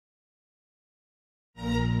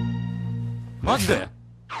マジで？っ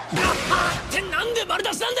てなんで丸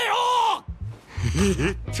出しなんだよ。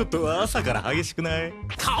ちょっと朝から激しくない？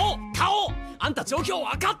顔あんた状況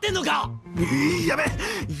分かってんのか？やべ、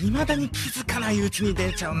未だに気づかないうちに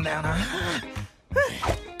出ちゃうんだよな。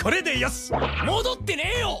これでよし。戻って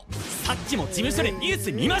ねえよ。さっきも事務所でニュー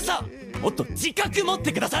ス見ました。もっと自覚持っ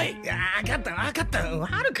てください。分かった悪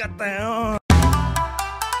かったよ。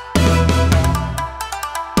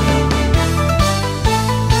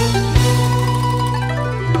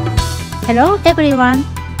Hello everyone!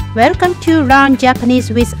 Welcome to Learn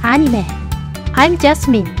Japanese with Anime. I'm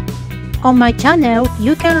Jasmine. On my channel,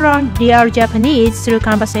 you can learn real Japanese through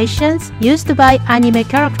conversations used by anime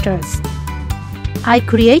characters. I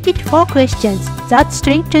created 4 questions that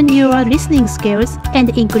strengthen your listening skills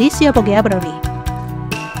and increase your vocabulary.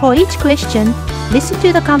 For each question, listen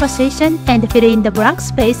to the conversation and fill in the blank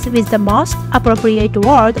space with the most appropriate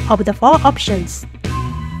word of the 4 options.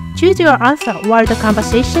 Choose your answer while the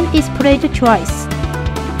conversation is played twice.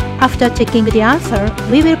 After checking the answer,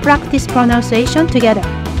 we will practice pronunciation together.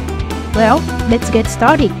 Well, let's get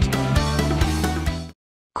started.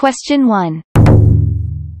 Question 1.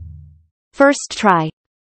 First try.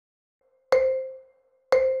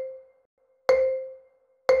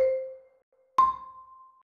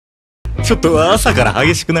 ちょっと朝から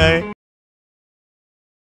激しくない？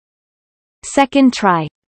 Second try.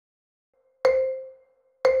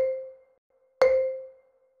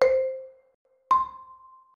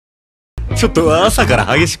 ちょっと朝か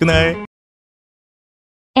ら激しくない？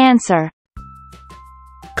 Answer.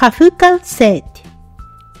 Kafka said,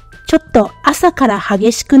 ちょっと朝から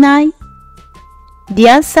激しくない？ The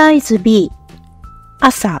answer is B.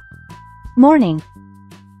 朝。 Morning.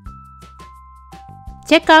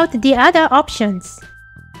 Check out the other options.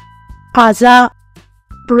 あざ、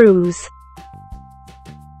 Bruise.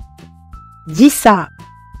 時差、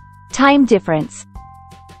 Time difference.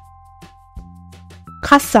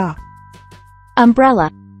 傘。 Umbrella.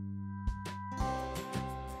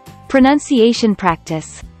 Pronunciation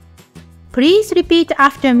practice. Please repeat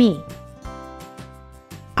after me.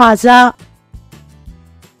 あざ、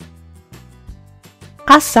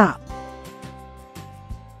朝、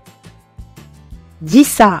時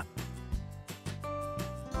差、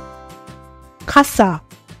傘。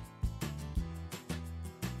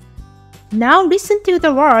Now listen to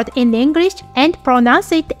the word in English and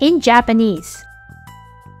pronounce it in Japanese.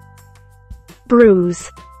 Bruise.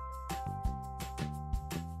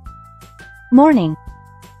 Morning.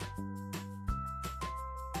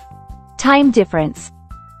 Time difference.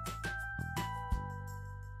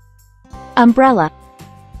 Umbrella.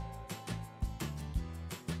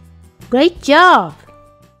 Great job!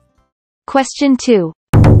 Question 2.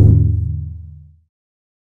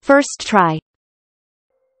 First try.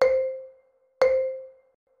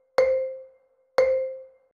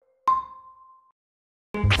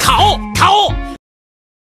 顔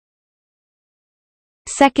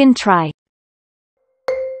Second try.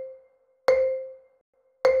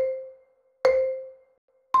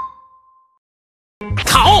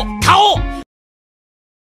 顔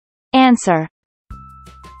Answer.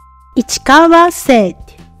 Ichikawa said,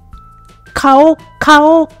 顔。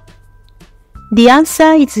 The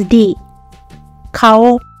answer is D.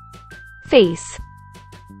 顔。 Face.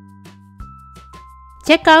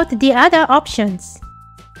 Check out the other options.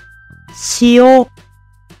 塩、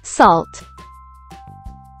 Salt.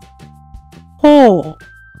 頬、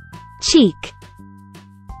 Cheek.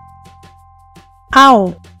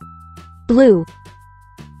 青。 Blue.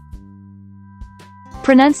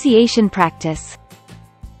 Pronunciation practice.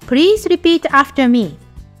 Please repeat after me.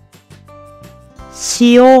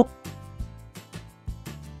 塩、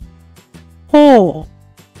頬、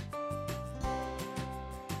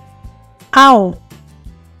青、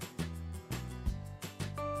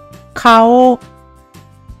顔。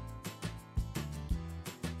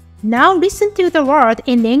Now listen to the word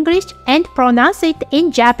in English and pronounce it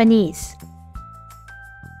in Japanese.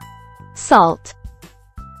 Salt.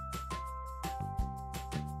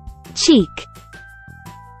 Cheek.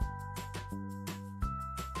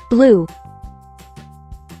 Blue.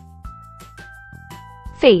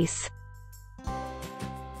 Face.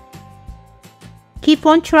 Keep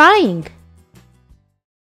on trying.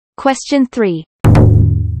 Question 3.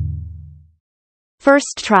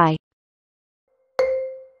 First try.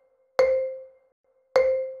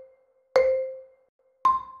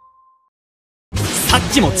 さ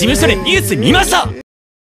っきも事務所でニュース見ました。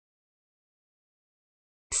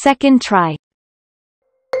 Second try.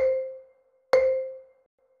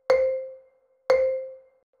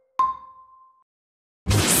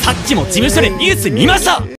 さっきも事務所でニュース見まし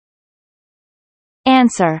た。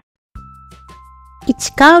 Answer.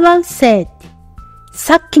 Ichikawa said,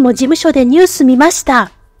 さっきも事務所でニュース見まし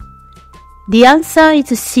た。The answer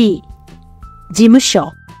is C. 事務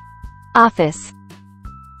所。Office.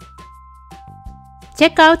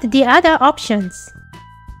 Check out the other options.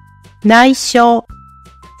 内緒、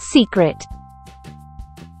 Secret.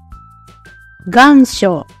 がんし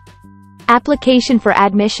ょ、 Application for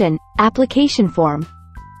admission. Application form.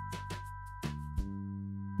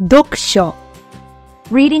 読書、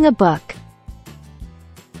 Reading a book.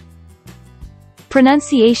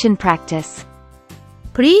 Pronunciation practice.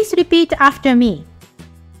 Please repeat after me.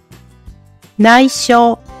 内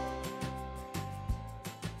緒、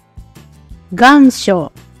願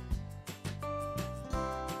書、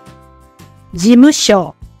事務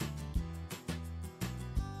所、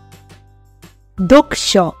読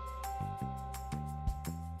書。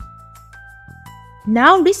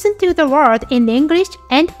Now listen to the word in English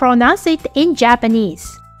and pronounce it in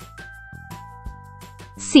Japanese.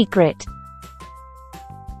 Secret.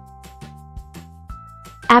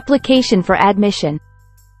 Application for admission.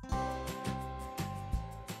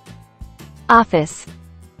 Office.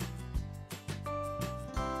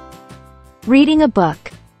 Reading a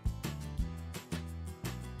book.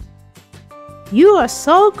 You are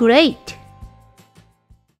so great!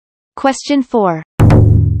 Question 4.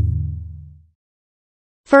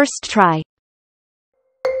 First try.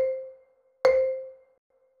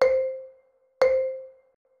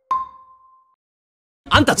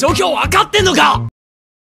 あんた状況わかってんのか？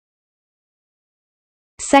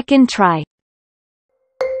 Second try.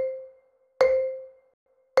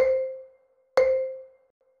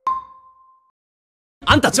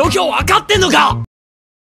 あんた状況わかってんのか？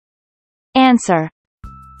 Answer.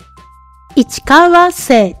 Ichikawa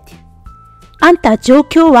said, あんた状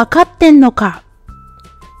況わかってんのか？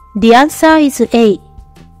 The answer is A.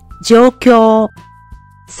 状況。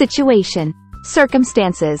Situation.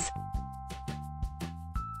 Circumstances.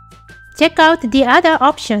 Check out the other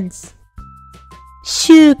options.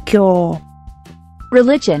 宗教、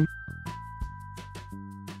 Religion.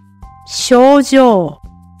 症状、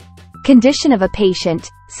 Condition of a patient.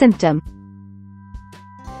 Symptom.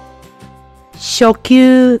 初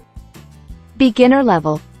級、 Beginner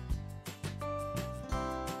level.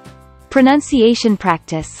 Pronunciation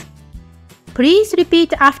practice. Please repeat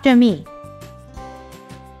after me.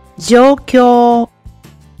 状況、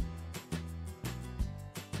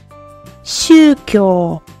宗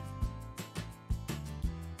教、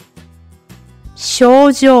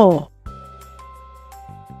症状、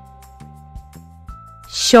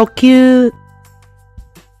初級。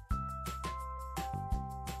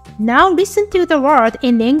Now listen to the word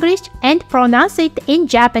in English and pronounce it in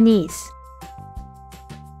Japanese.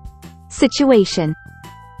 Situation.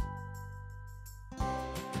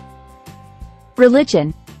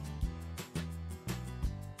 Religion.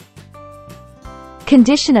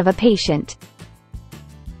 Condition of a patient.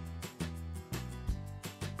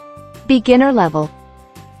 Beginner level.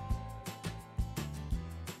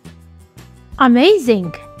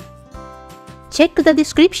 Amazing! Check the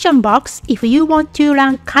description box if you want to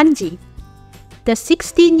learn kanji. The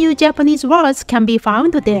 60 new Japanese words can be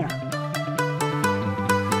found there.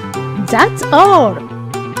 That's all!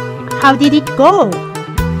 How did it go?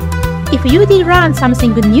 If you did learn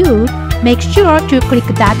something new, make sure to click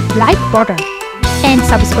that like button and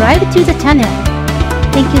subscribe to the channel.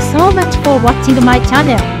 Thank you so much for watching my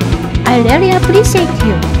channel. I really appreciate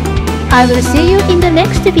you. I will see you in the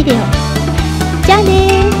next video. じゃあ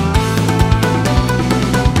ねー。